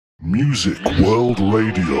Music World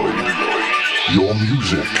Radio. Your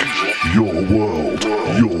music, your world,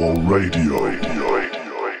 your radio.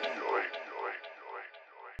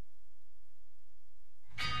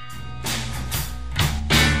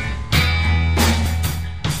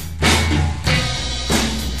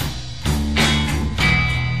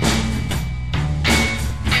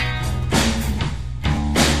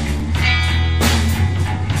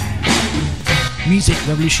 Music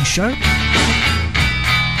Revolution Show.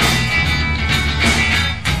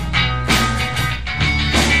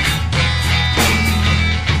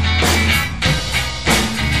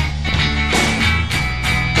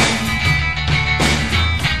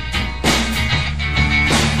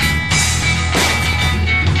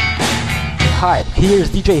 Hi, here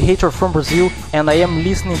is DJ Hater from Brazil, and I am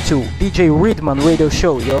listening to DJ Readman Radio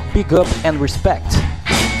Show. Your big up and respect.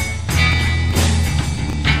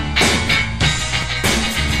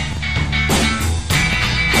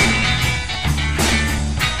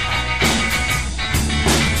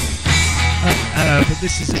 But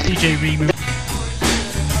this is a DJ Readman.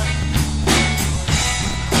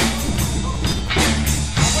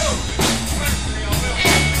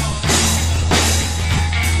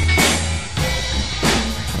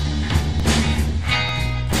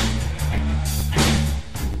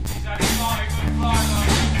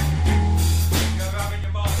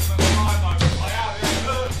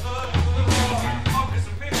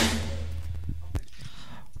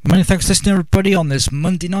 Many thanks for listening, everybody, on this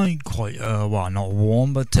Monday night. Quite, well, not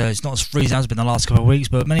warm, but it's not as freezing as it's been the last couple of weeks.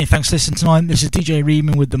 But many thanks for listening tonight. This is DJ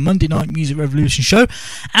Readman with the Monday Night Music Revolution Show.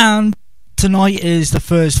 And tonight is the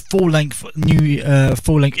first full-length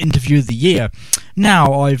interview of the year.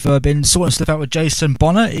 Now, I've been sorting stuff out with Jason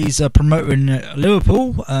Bonner. He's promoting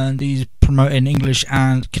Liverpool, and he's promoting English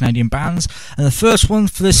and Canadian bands. And the first one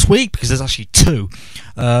for this week, because there's actually two,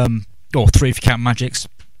 or three if you count Magic's,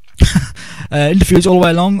 interviews all the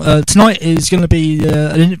way along. Tonight is going to be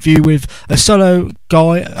an interview with a solo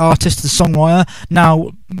guy, artist and songwriter,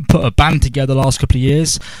 now put a band together the last couple of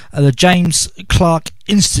years, the James Clark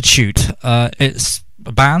Institute. It's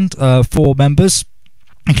a band, 4 members,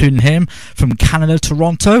 including him, from Canada,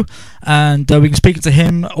 Toronto, and we can speak to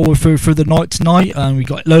him all through the night tonight. And we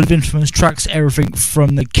got a load of influence tracks, everything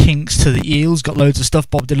from the Kinks to the Eels. Got loads of stuff.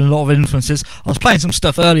 Bob Dylan, a lot of influences. I was playing some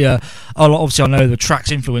stuff earlier. Obviously, I know the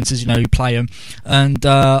tracks influences. You play them, and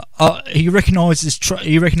he recognises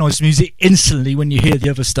music instantly when you hear the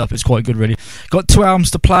other stuff. It's quite good, really. Got 2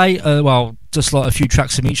 albums to play. Just like a few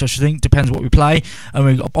tracks from each, I should think. Depends what we play. And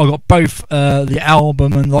I got both the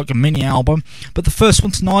album and like a mini album. But the first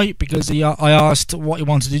one tonight, because I asked what he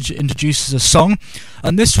wanted to introduce as a song,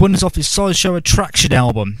 and this one is off his Sideshow Attraction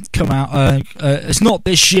album. Come out. It's not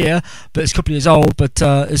this year, but it's a couple of years old. But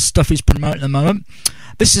it's stuff he's promoting at the moment.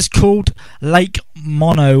 This is called Lake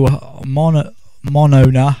Monona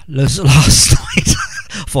last night.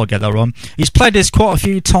 I thought I'd get that wrong. He's played this quite a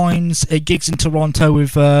few times at gigs in Toronto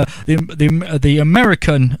with the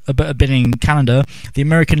American, but been in Canada, the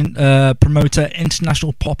American promoter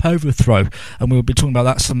International Pop Overthrow, and we'll be talking about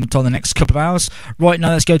that sometime in the next couple of hours. Right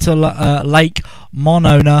now, let's go to Lake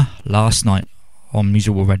Monona last night on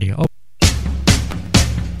Music World Radio.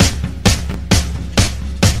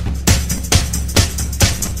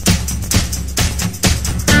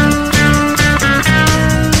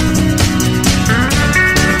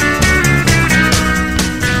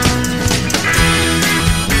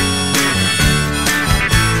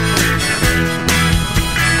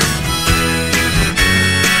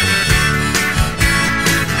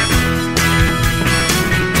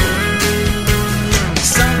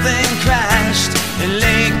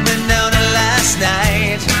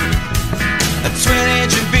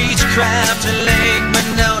 Craft to Lake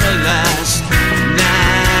Monona last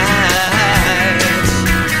night.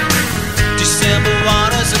 December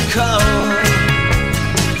waters are cold.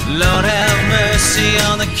 Lord have mercy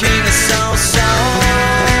on the king of soul.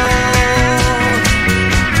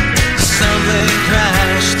 Something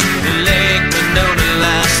crashed in Lake Monona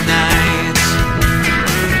last night.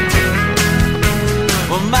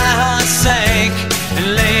 Well, my heart sank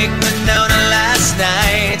in Lake Monona last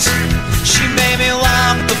night. She made me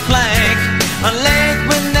walk the plank on Lake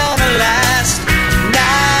Monona last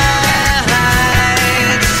night.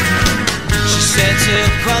 She said to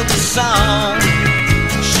quote the song,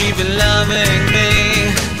 she'd been loving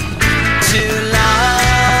me too long.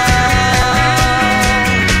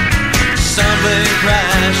 Something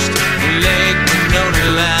crashed in Lake Monona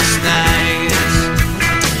last night.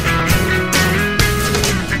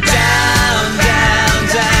 Down, down,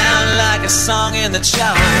 down like a song in the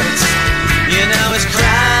charts. You know his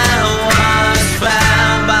crown was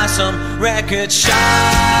found by some record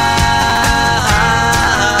shop.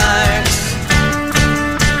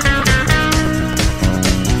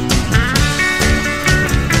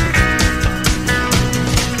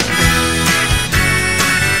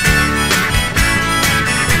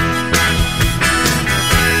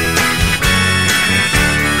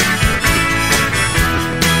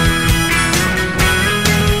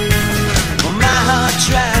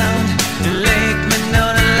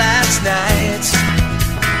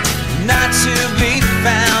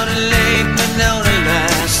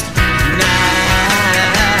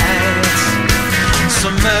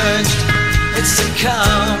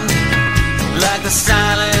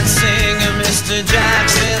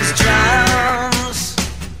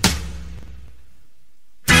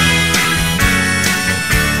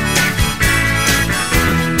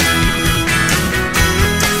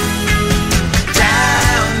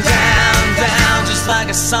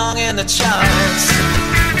 the charts.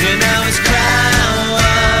 You know his crown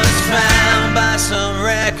was found by some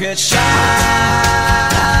record sharks.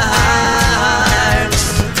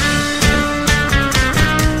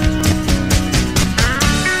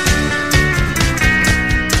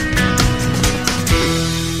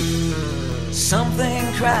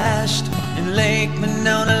 Something crashed in Lake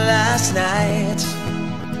Monona last night.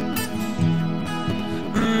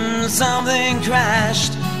 Something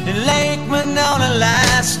crashed in Lake Monona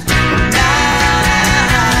last night.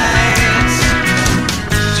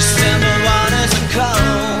 December waters are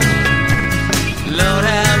cold. Lord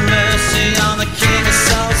have mercy on the king of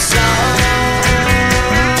soul soul.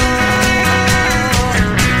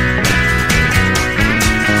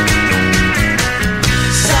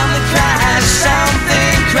 Something crashed,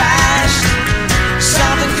 something crashed.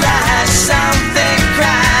 Something crashed, something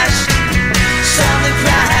crashed. Something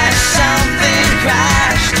crashed, something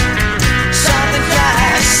crashed. Something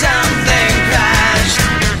crashed, something crashed.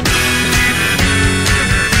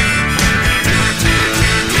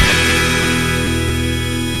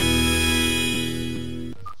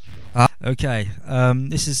 Okay,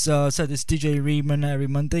 this is so this is DJ Readman every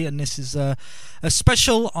Monday, and this is a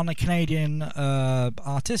special on a Canadian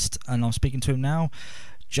artist, and I'm speaking to him now.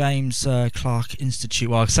 James Clark Institute.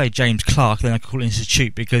 Well, I say James Clark, then I call it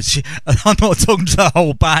Institute because I'm not talking to the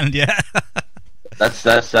whole band yet. That's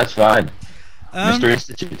fine, Mr.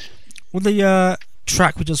 Institute. Well, the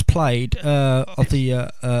track we just played of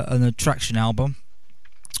the an Attraction album.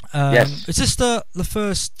 Yes. Is this the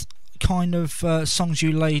first kind of songs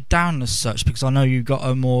you laid down as such? Because I know you've got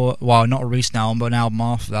a more, well, not a recent album, but an album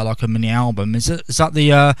after that, like a mini album. Is that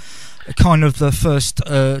the kind of the first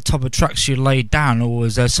type of tracks you laid down, or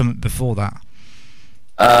was there something before that?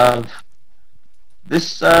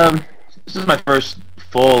 This is my first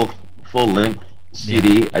full length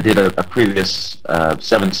CD. Yeah. I did a previous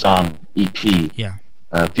 7-song EP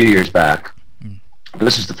a few years back. But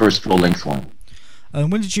this is the first full length one. And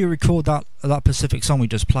when did you record that Pacific song we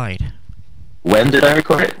just played? When did I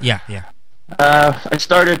record it? Yeah. I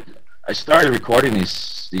started recording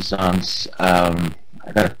these songs.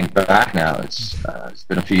 I gotta think back now. It's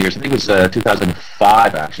been a few years. I think it was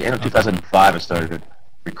 2005 actually. End of 2005 I started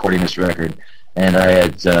recording this record, and I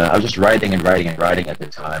was just writing at the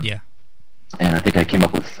time. Yeah. And I think I'd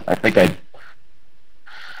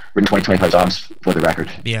written 25 songs for the record.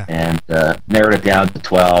 Yeah. And narrowed it down to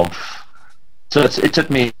 12. So it took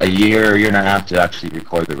me a year and a half to actually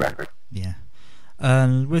record the record. Yeah.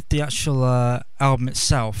 With the actual album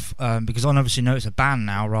itself, because I obviously know it's a band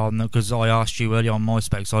now, rather than because I asked you earlier on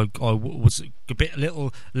MySpace, I was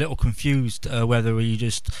a little confused whether you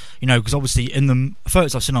just, because obviously in the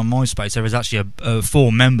photos I've seen on MySpace there is actually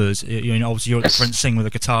 4 members. Obviously you're a different singer with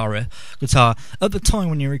a guitar. At the time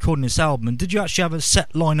when you're recording this album, did you actually have a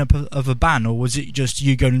set lineup of a band, or was it just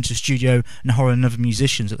you going into the studio and hiring other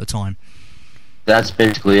musicians at the time? That's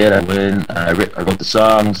basically it. I went in, I wrote the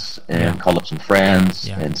songs and called up some friends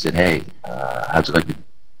and said, hey, how'd you like to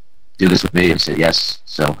do this with me? And said yes.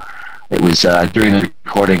 So it was during the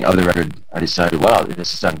recording of the record, I decided, wow, this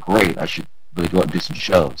sounds great. I should really go out and do some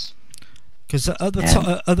shows. Because at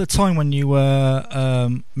the time when you were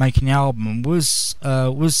making the album, was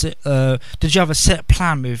it? Did you have a set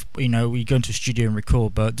plan with we go into a studio and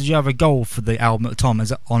record? But did you have a goal for the album at the time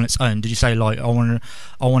as on its own? Did you say like I want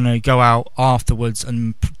to go out afterwards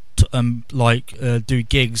and do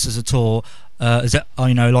gigs as a tour? Is it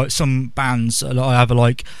like some bands have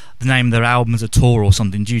like the name of their album as a tour or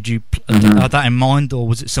something? Do you have that in mind, or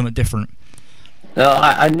was it something different? No,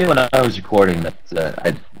 I knew when I was recording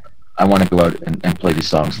that I want to go out and play these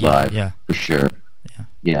songs live, for sure.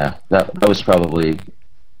 Yeah, that was probably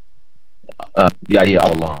the idea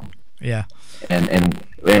all along. Yeah. And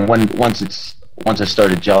once I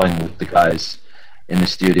started gelling with the guys in the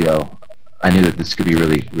studio, I knew that this could be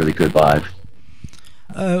really, really good live.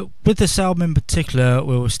 With this album in particular,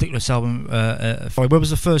 we'll stick with this album. Where was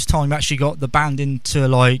the first time you actually got the band in to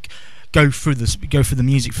go through the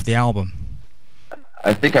music for the album?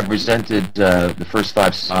 I think I presented the first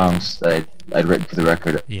 5 songs that I'd written for the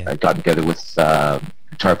record. Yeah. I got together with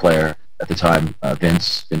guitar player at the time,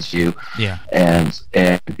 Vince Yu. Yeah. And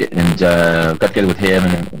got together with him,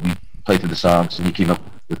 and we played through the songs, and he came up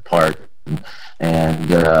with part and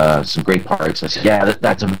some great parts. I said, yeah,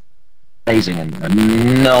 that's amazing,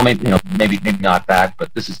 and no, maybe not that,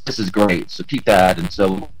 but this is great. So keep that, and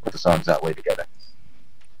so we'll put the songs that way together.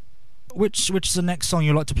 Which is the next song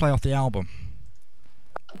you'd like to play off the album?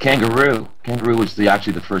 Kangaroo was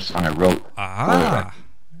actually the first song I wrote.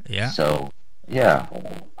 Yeah. So, yeah,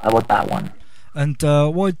 how about that one? And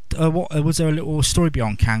what was there a little story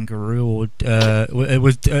behind Kangaroo, or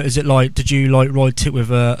is it like, did you like write it with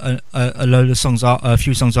a load of songs, a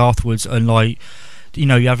few songs afterwards, and like, you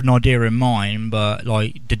know, you have an idea in mind, but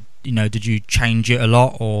like, did you change it a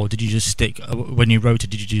lot, or did you just stick when you wrote it?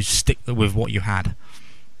 Did you just stick with what you had?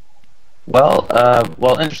 Well,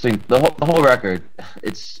 interesting. The whole record,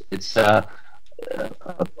 it's a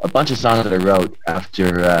bunch of songs that I wrote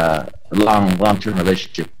after a long-term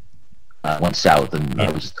relationship went south, and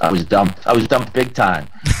I was dumped big time,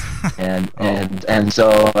 and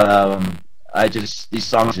so these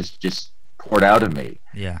songs just poured out of me.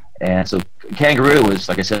 Yeah. And so Kangaroo was,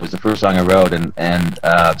 like I said, was the first song I wrote, and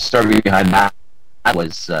the story behind that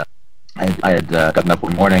was I had gotten up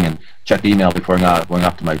one morning and checked email before going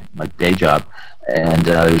off to my day job, and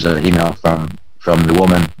there was an email from the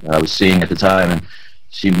woman I was seeing at the time, and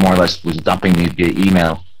she more or less was dumping me via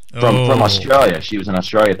email from Australia. She was in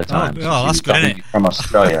Australia at the time. Oh, that's good, isn't it? From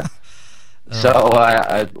Australia. So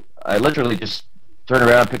I literally just turned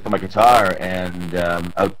around, picked up my guitar, and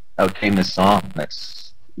out came this song.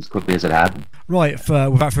 That's as quickly as it happened. Right,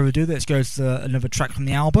 without further ado, let's go to another track from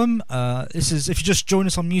the album. This is, if you just join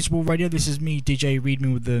us on Musical Radio, this is me, DJ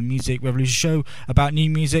Readman, with the Music Revolution show about new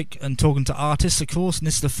music and talking to artists, of course. And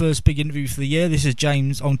this is the first big interview for the year. This is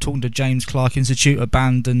James. I'm talking to James Clark Institute, a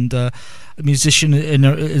band and a musician in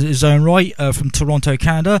his own right, from Toronto,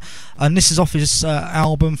 Canada. And this is off his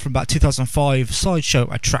album from about 2005, Sideshow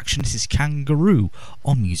Attraction. This is Kangaroo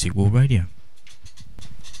on Music World Radio.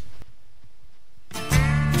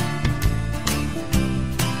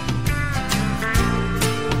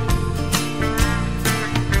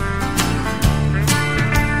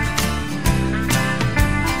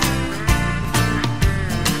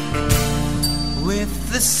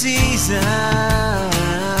 The seasons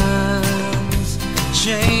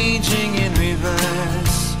changing in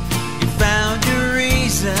reverse, you found your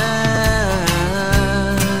reasons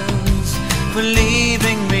for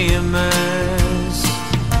leaving me immersed.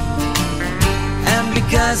 And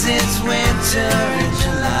because it's winter in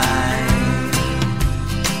July,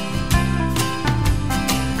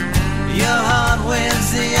 your heart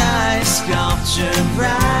wins the ice sculpture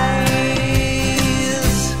prize.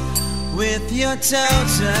 With your totem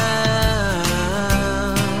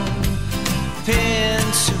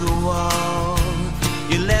pinned to the wall,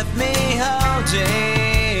 you left me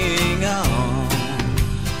holding on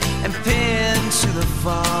and pinned to the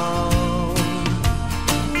fall.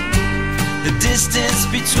 The distance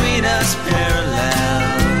between us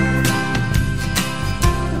parallel,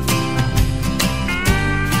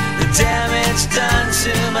 the damage done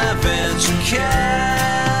to my ventricles.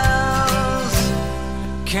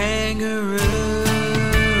 Kangaroo,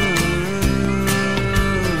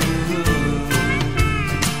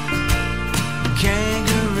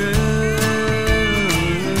 kangaroo,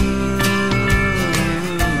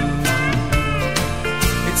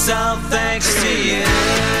 it's all thanks to you.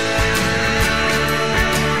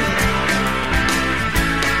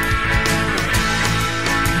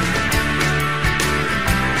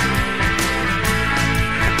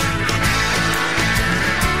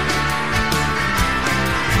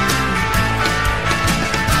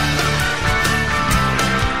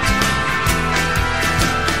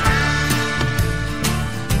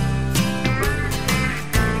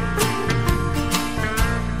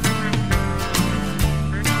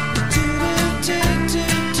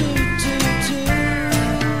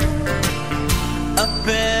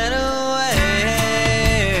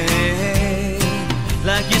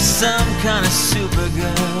 Some kind of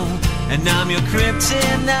supergirl, and I'm your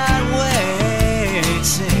kryptonite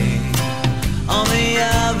waiting on the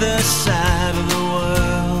other side of the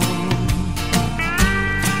world.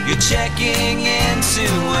 You're checking into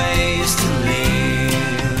ways to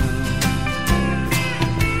live.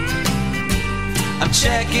 I'm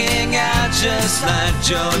checking out just like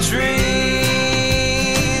George Reeves.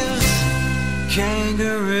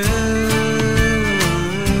 Kangaroo,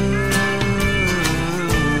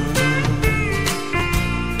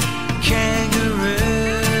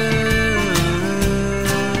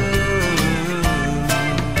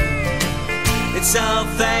 it's all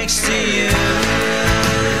thanks to you.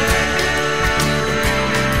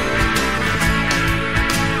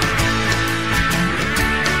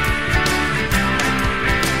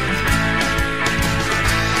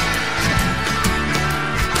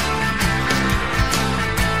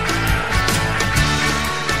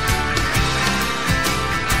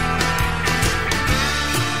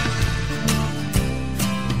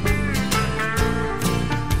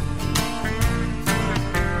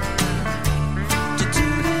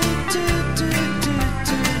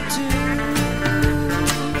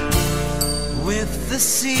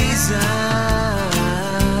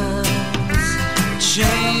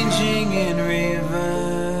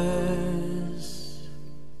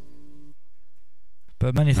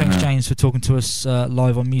 But many thanks, James, for talking to us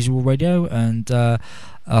live on Music World Radio. And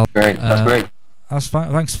great. That's great.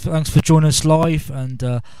 Thanks for joining us live. And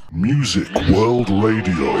Music World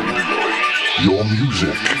Radio. Your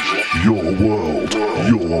music, your world,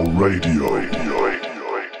 your radio.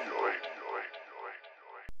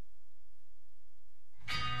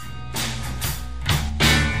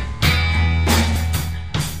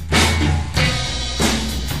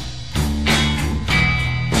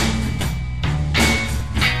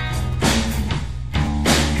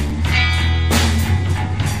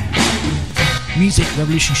 Music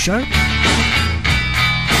Revolution Show.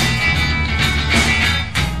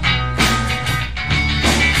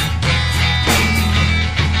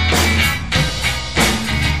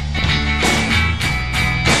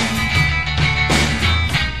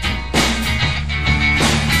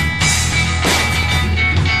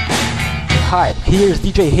 Hi, here's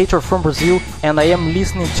DJ Hater from Brazil, and I am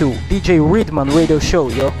listening to DJ Readman Radio Show.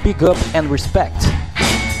 Yo, big up and respect.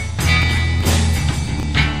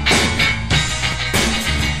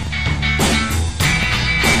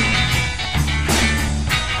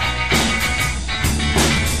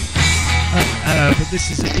 But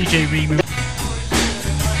this is a DJ Readman